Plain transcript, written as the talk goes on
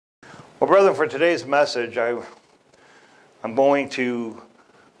Well, brethren, for today's message, I'm going to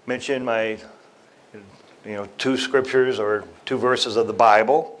mention my, two scriptures or two verses of the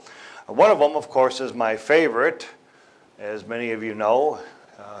Bible. One of them, of course, is my favorite, as many of you know.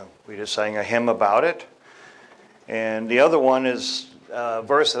 We just sang a hymn about it. And the other one is a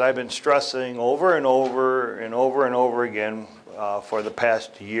verse that I've been stressing over and over and over and over again for the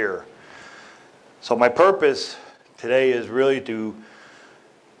past year. So my purpose today is really to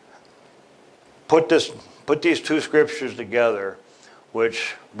put these two scriptures together,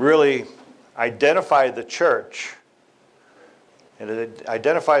 which really identify the church. And it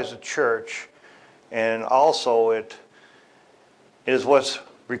identifies the church, and also it is what's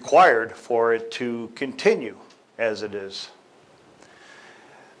required for it to continue as it is.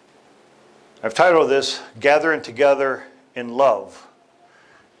 I've titled this, Gathering Together in Love.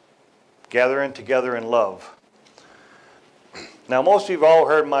 Gathering Together in Love. Now, most of you have all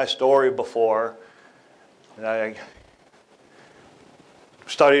heard my story before. I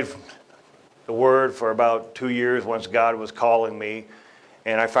studied the Word for about 2 years once God was calling me,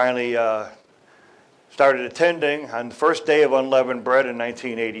 and I finally started attending on the first day of Unleavened Bread in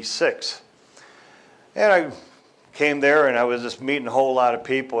 1986. And I came there, and I was just meeting a whole lot of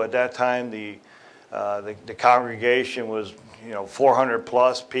people. At that time, the congregation was 400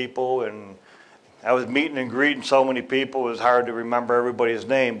 plus people, and I was meeting and greeting so many people it was hard to remember everybody's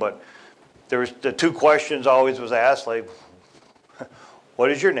name. But there was the two questions always was asked, like,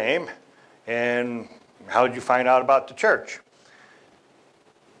 what is your name, and how did you find out about the church?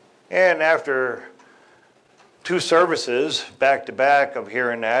 And after two services back to back of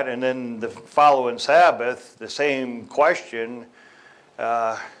hearing that, and then the following Sabbath, the same question,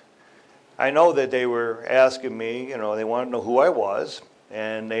 I know that they were asking me, they wanted to know who I was,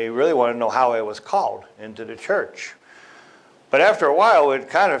 and they really wanted to know how I was called into the church. But after a while, it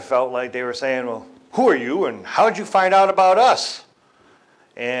kind of felt like they were saying, well, who are you, and how did you find out about us?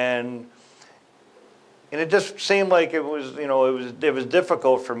 And it just seemed like it was, it was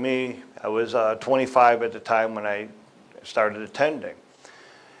difficult for me. I was 25 at the time when I started attending.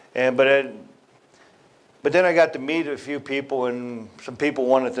 But then I got to meet a few people, and some people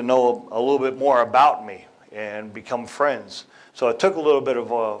wanted to know a little bit more about me and become friends. So it took a little bit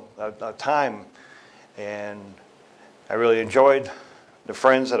of a time, and I really enjoyed the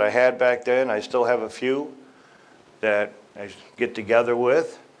friends that I had back then. I still have a few that I get together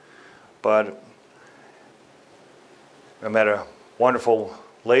with, but I met a wonderful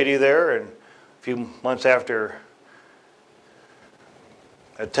lady there, and a few months after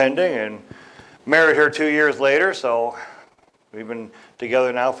attending, and married her 2 years later. So we've been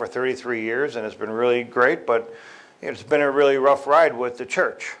together now for 33 years, and it's been really great, but it's been a really rough ride with the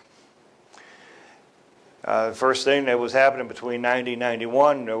church. The first thing that was happening between 90 and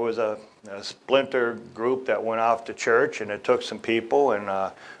 91, there was a splinter group that went off to church, and it took some people,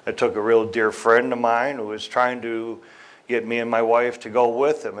 and it took a real dear friend of mine who was trying to get me and my wife to go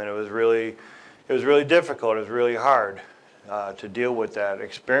with them, and it was really difficult. It was really hard to deal with that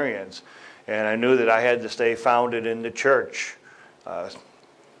experience, and I knew that I had to stay founded in the church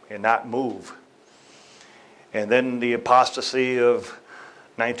and not move. And then the apostasy of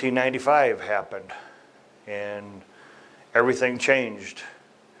 1995 happened, and everything changed,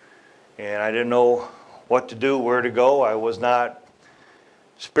 and I didn't know what to do, where to go. I was not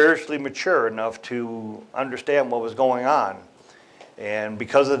spiritually mature enough to understand what was going on. And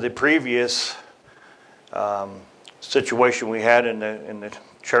because of the previous situation we had in the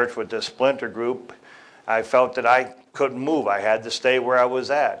church with the splinter group, I felt that I couldn't move. I had to stay where I was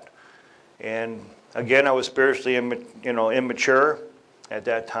at. And again, I was spiritually immature at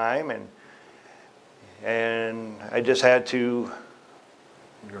that time, and I just had to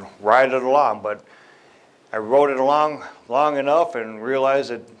ride it along. But I rode it along long enough and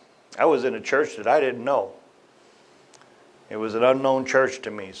realized that I was in a church that I didn't know. It was an unknown church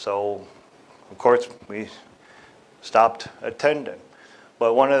to me, so of course we stopped attending.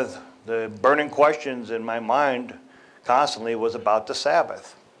 But one of the burning questions in my mind constantly was about the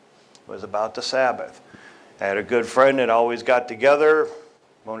Sabbath. It was about the Sabbath. I had a good friend that always got together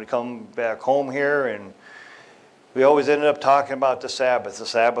when we come back home here, and we always ended up talking about the Sabbath. The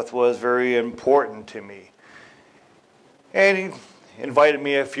Sabbath was very important to me. And he invited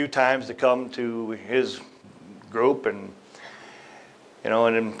me a few times to come to his group, and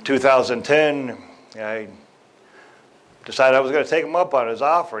in 2010, I decided I was going to take him up on his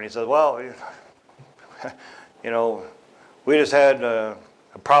offer, and he said, well, we just had a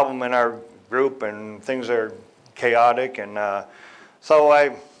problem in our group, and things are chaotic, and so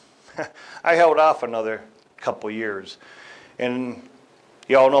I held off another couple years. And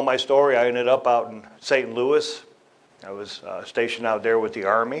You all know my story. I ended up out in St. Louis. I was stationed out there with the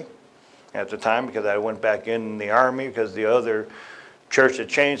Army at the time because I went back in the Army because the other church that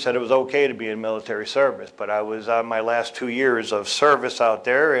changed said it was okay to be in military service. But I was on my last 2 years of service out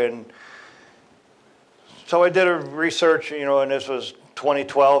there, and so I did a research, and this was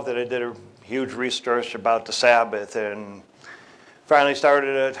 2012 that I did a huge research about the Sabbath, and finally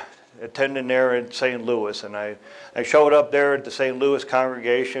started attending there in St. Louis. And I showed up there at the St. Louis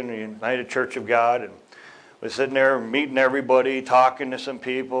congregation, the United Church of God, and was sitting there meeting everybody, talking to some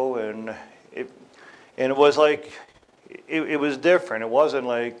people, and it was like, it was different. It wasn't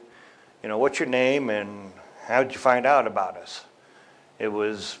like, what's your name and how did you find out about us? It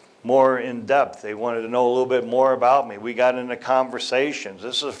was more in depth. They wanted to know a little bit more about me. We got into conversations.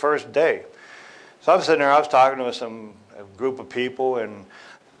 This is the first day. So I was sitting there, I was talking to a group of people, and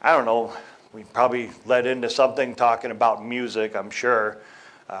I don't know, we probably led into something talking about music, I'm sure,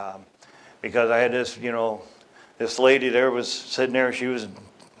 because I had this, this lady there was sitting there, she was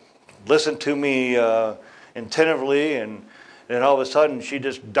listening to me attentively, and then all of a sudden she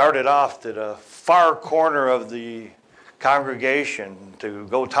just darted off to the far corner of the congregation to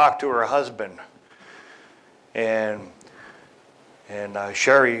go talk to her husband. And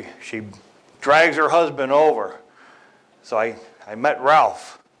Sherry, she drags her husband over. So I met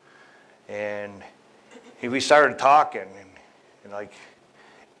Ralph, and we started talking, and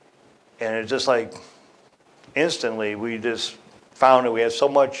it's just like instantly we just found that we had so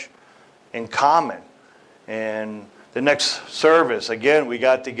much in common. And the next service, again, we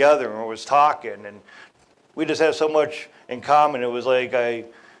got together and was talking, and we just had so much in common. It was like I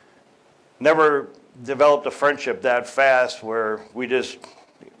never developed a friendship that fast where we just,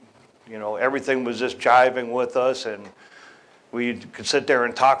 everything was just jiving with us, and we could sit there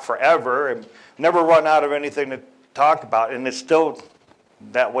and talk forever and never run out of anything to talk about. And it's still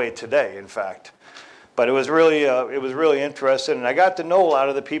that way today, in fact. But it was really interesting, and I got to know a lot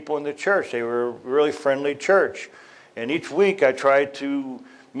of the people in the church. They were a really friendly church. And each week I tried to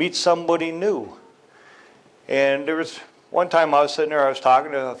meet somebody new. And there was one time I was sitting there, I was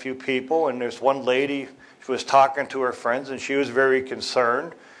talking to a few people, and there's one lady, she was talking to her friends, and she was very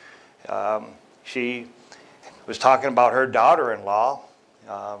concerned. She was talking about her daughter-in-law.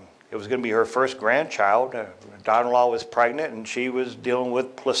 It was going to be her first grandchild. Her daughter-in-law was pregnant, and she was dealing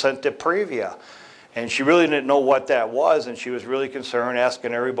with placenta previa. And she really didn't know what that was, and she was really concerned,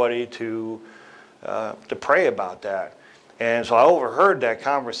 asking everybody to pray about that. And so I overheard that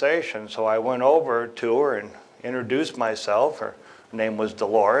conversation, so I went over to her and introduced myself. Her name was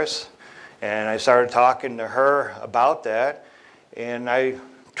Dolores, and I started talking to her about that, and I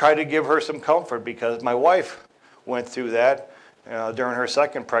tried to give her some comfort because my wife went through that during her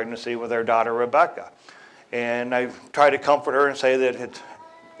second pregnancy with our daughter Rebecca. And I tried to comfort her and say that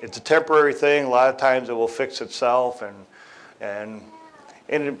it's a temporary thing. A lot of times it will fix itself, and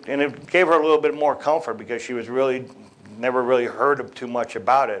it gave her a little bit more comfort because she was never really heard too much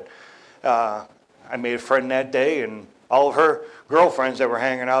about it. I made a friend that day, and all of her girlfriends that were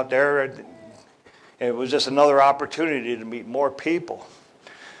hanging out there, it was just another opportunity to meet more people.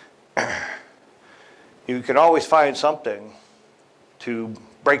 You can always find something to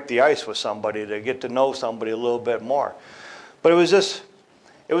break the ice with somebody, to get to know somebody a little bit more. But it was just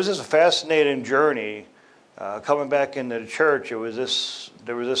a fascinating journey coming back into the church. There was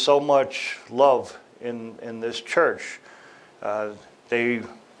just so much love in this church. They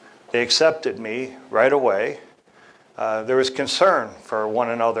accepted me right away. There was concern for one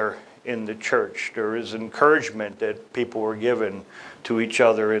another in the church. There was encouragement that people were given to each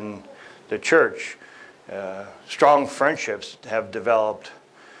other in the church. Strong friendships have developed,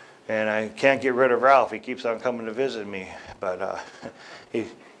 and I can't get rid of Ralph. He keeps on coming to visit me, but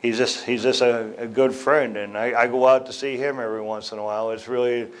he's just a good friend, and I go out to see him every once in a while. It's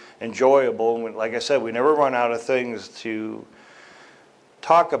really enjoyable. And like I said, we never run out of things to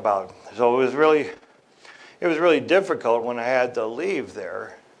talk about. So it was really difficult when I had to leave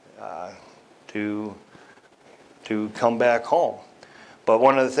there to come back home. But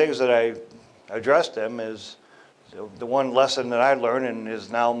one of the things that I addressed them is the one lesson that I learned, and is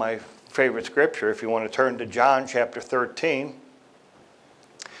now my favorite scripture. If you want to turn to John chapter 13.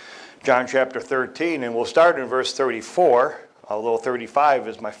 John chapter 13, and we'll start in verse 34, although 35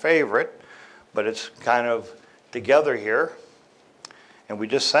 is my favorite, but it's kind of together here, and we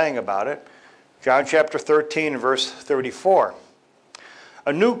just sang about it. John chapter 13, verse 34.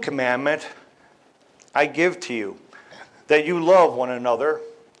 A new commandment I give to you, that you love one another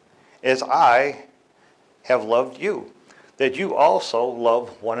as I have loved you, that you also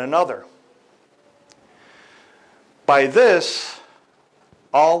love one another. By this,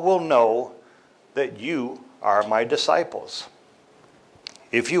 all will know that you are my disciples,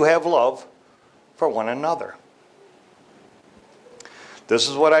 if you have love for one another. This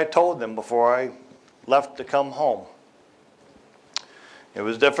is what I told them before I left to come home. It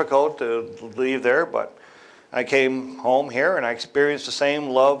was difficult to leave there, but I came home here and I experienced the same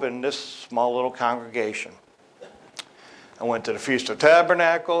love in this small little congregation. I went to the Feast of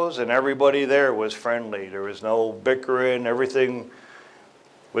Tabernacles and everybody there was friendly. There was no bickering. Everybody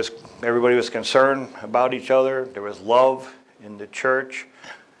was concerned about each other. There was love in the church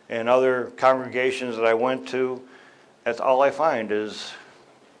and other congregations that I went to. That's all I find is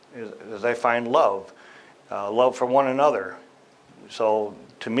I find love, love for one another. So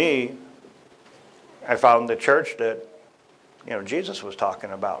to me, I found the church that, Jesus was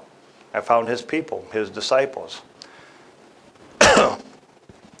talking about. I found his people, his disciples.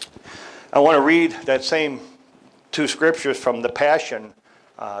 I want to read that same two scriptures from the Passion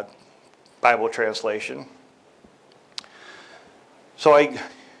Bible translation. So I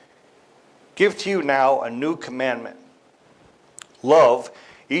give to you now a new commandment. Love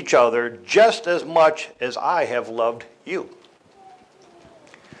each other just as much as I have loved you.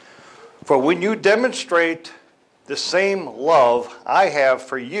 For when you demonstrate the same love I have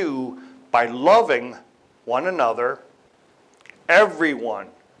for you by loving one another, everyone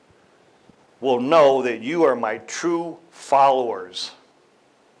will know that you are my true followers.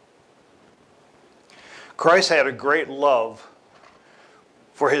 Christ had a great love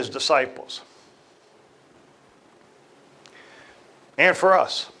for his disciples and for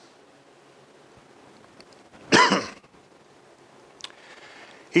us.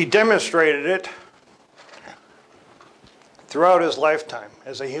 He demonstrated it throughout his lifetime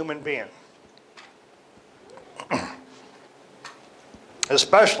as a human being,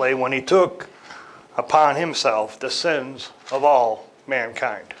 especially when he took upon himself the sins of all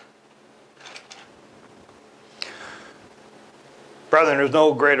mankind. Brethren, there's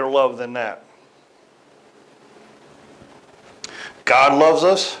no greater love than that. God loves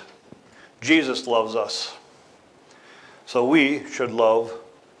us. Jesus loves us. So we should love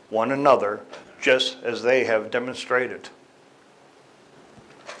one another just as they have demonstrated.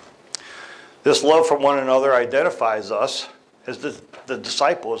 This love for one another identifies us as the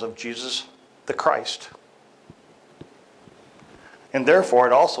disciples of Jesus the Christ. And therefore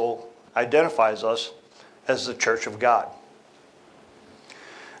it also identifies us as the church of God.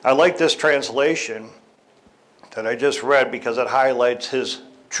 I like this translation that I just read because it highlights his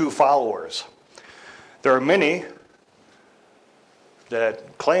true followers. There are many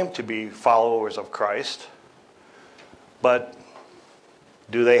that claim to be followers of Christ, but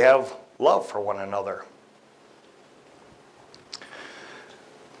do they have love for one another?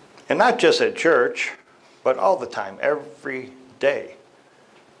 And not just at church, but all the time, every day.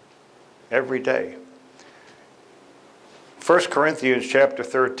 Every day. 1 Corinthians chapter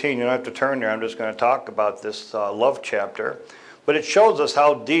 13, you don't have to turn there, I'm just going to talk about this love chapter. But it shows us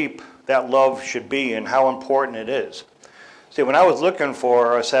how deep that love should be and how important it is. See, when I was looking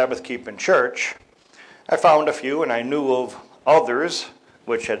for a Sabbath-keeping church, I found a few and I knew of others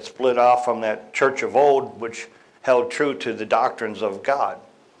which had split off from that church of old which held true to the doctrines of God.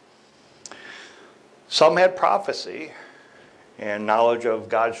 Some had prophecy and knowledge of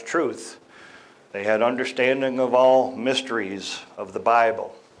God's truth. They had understanding of all mysteries of the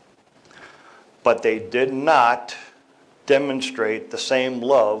Bible. But they did not demonstrate the same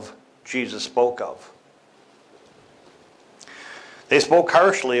love Jesus spoke of. They spoke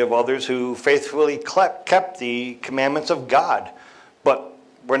harshly of others who faithfully kept the commandments of God, but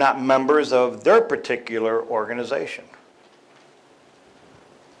were not members of their particular organization.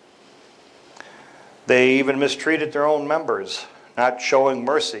 They even mistreated their own members, not showing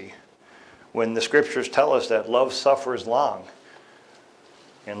mercy, when the scriptures tell us that love suffers long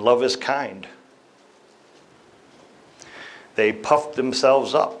and love is kind. They puffed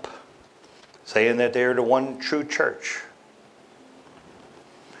themselves up, saying that they are the one true church.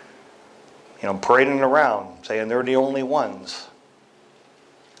 Parading around, saying they're the only ones.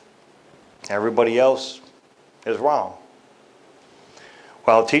 Everybody else is wrong.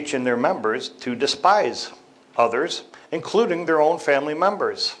 While teaching their members to despise others, including their own family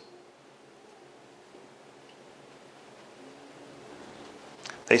members.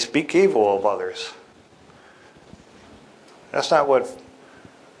 They speak evil of others. That's not what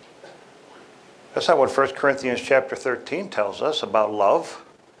 1 Corinthians chapter 13 tells us about love.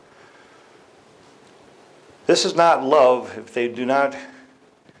 This is not love if they do not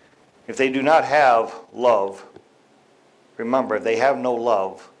have love. Remember, they have no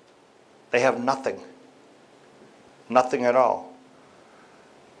love. They have nothing. Nothing at all.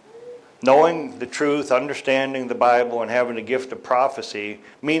 Knowing the truth, understanding the Bible, and having the gift of prophecy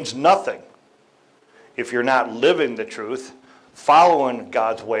means nothing if you're not living the truth, following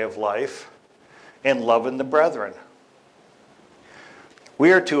God's way of life, and loving the brethren.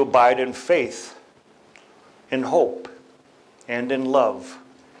 We are to abide in faith, in hope, and in love,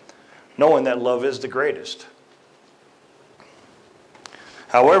 knowing that love is the greatest.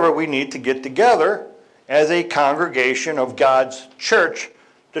 However, we need to get together as a congregation of God's church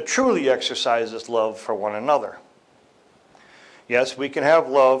to truly exercise this love for one another. Yes, we can have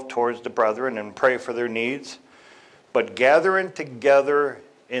love towards the brethren and pray for their needs, but gathering together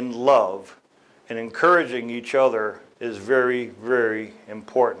in love and encouraging each other is very, very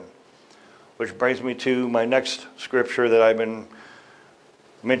important. Which brings me to my next scripture that I've been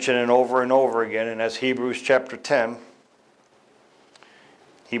mentioning over and over again, and that's Hebrews chapter 10.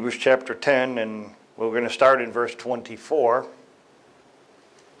 Hebrews chapter 10, and we're going to start in verse 24.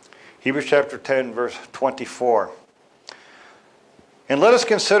 Hebrews chapter 10, verse 24. And let us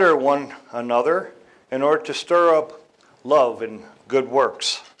consider one another in order to stir up love and good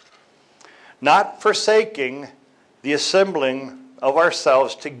works, not forsaking the assembling of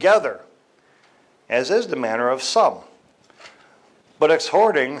ourselves together, as is the manner of some, but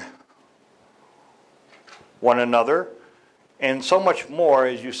exhorting one another, and so much more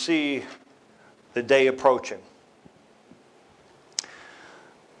as you see the day approaching.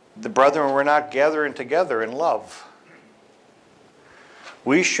 The brethren were not gathering together in love.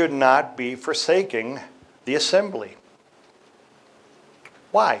 We should not be forsaking the assembly.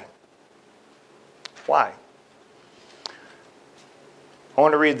 Why? Why? I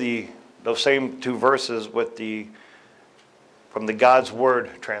want to read those same two verses from the God's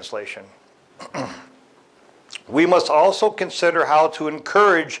Word translation. We must also consider how to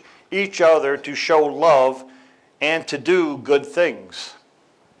encourage each other to show love and to do good things.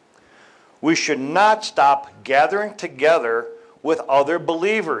 We should not stop gathering together with other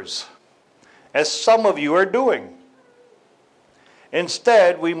believers, as some of you are doing.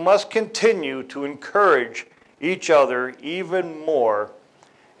 Instead, we must continue to encourage each other even more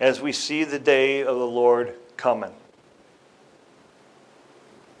as we see the day of the Lord coming.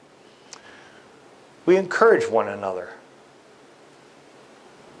 We encourage one another.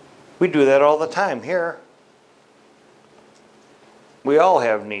 We do that all the time here. We all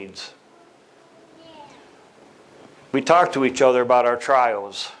have needs. We talk to each other about our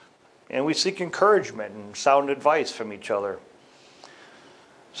trials, and we seek encouragement and sound advice from each other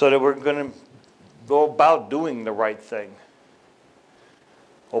so that we're going to go about doing the right thing,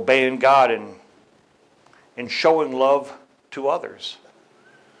 obeying God and showing love to others.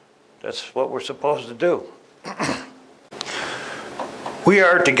 That's what we're supposed to do. We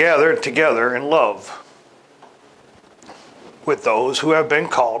are to gather together in love with those who have been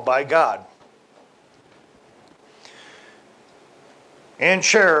called by God and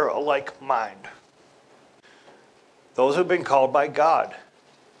share a like mind. Those who have been called by God.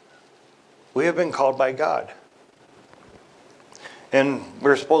 We have been called by God. And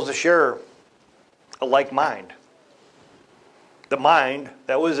we're supposed to share a like mind. The mind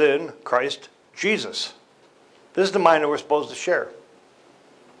that was in Christ Jesus. This is the mind that we're supposed to share.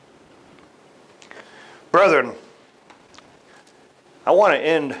 Brethren, I want to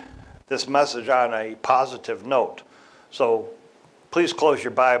end this message on a positive note. So please close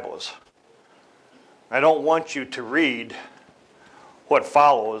your Bibles. I don't want you to read what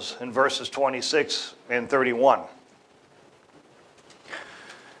follows in verses 26 and 31.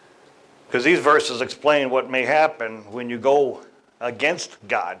 Because these verses explain what may happen when you go against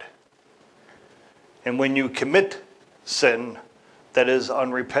God and when you commit sin that is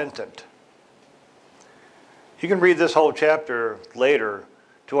unrepentant. You can read this whole chapter later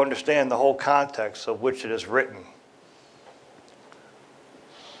to understand the whole context of which it is written.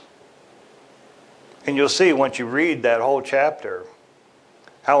 And you'll see once you read that whole chapter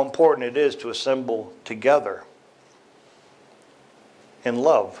how important it is to assemble together in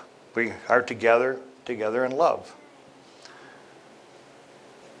love. We are together in love.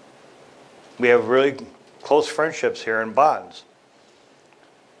 We have really close friendships here in Bonds.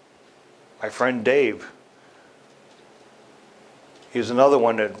 My friend Dave, he's another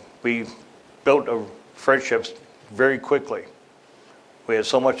one that we built friendships very quickly. We had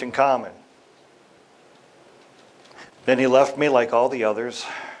so much in common. Then he left me like all the others.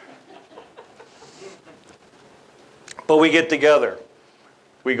 But we get together.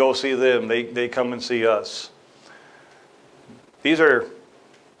 We go see them. They come and see us. These are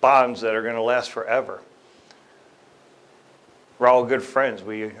bonds that are going to last forever. We're all good friends.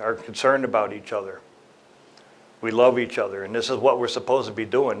 We are concerned about each other. We love each other, and this is what we're supposed to be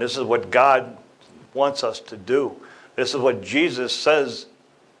doing. This is what God wants us to do. This is what Jesus says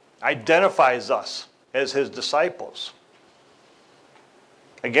identifies us as his disciples.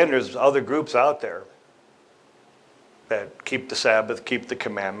 Again, there's other groups out there that keep the Sabbath, keep the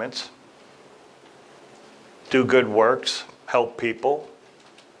commandments, do good works, help people,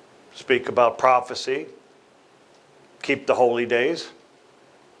 speak about prophecy, keep the holy days.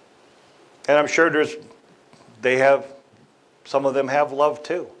 And I'm sure some of them have love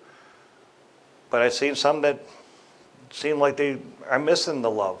too. But I've seen some that seem like they are missing the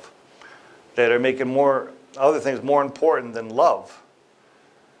love, that are making other things more important than love.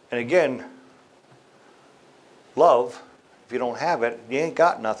 And again, love, if you don't have it, you ain't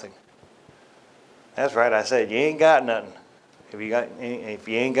got nothing. That's right, I said you ain't got nothing if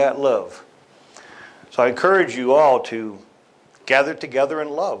you ain't got love. So I encourage you all to gather together in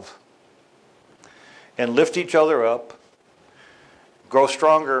love and lift each other up, grow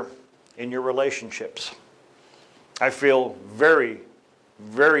stronger in your relationships. I feel very,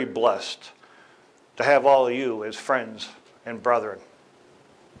 very blessed to have all of you as friends and brethren.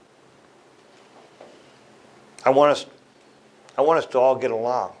 I want us to all get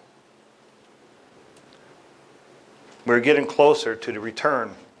along. We're getting closer to the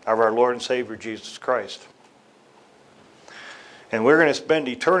return of our Lord and Savior Jesus Christ. And we're going to spend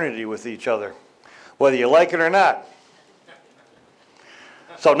eternity with each other, whether you like it or not.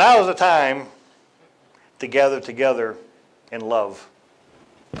 So now is the time to gather together in love.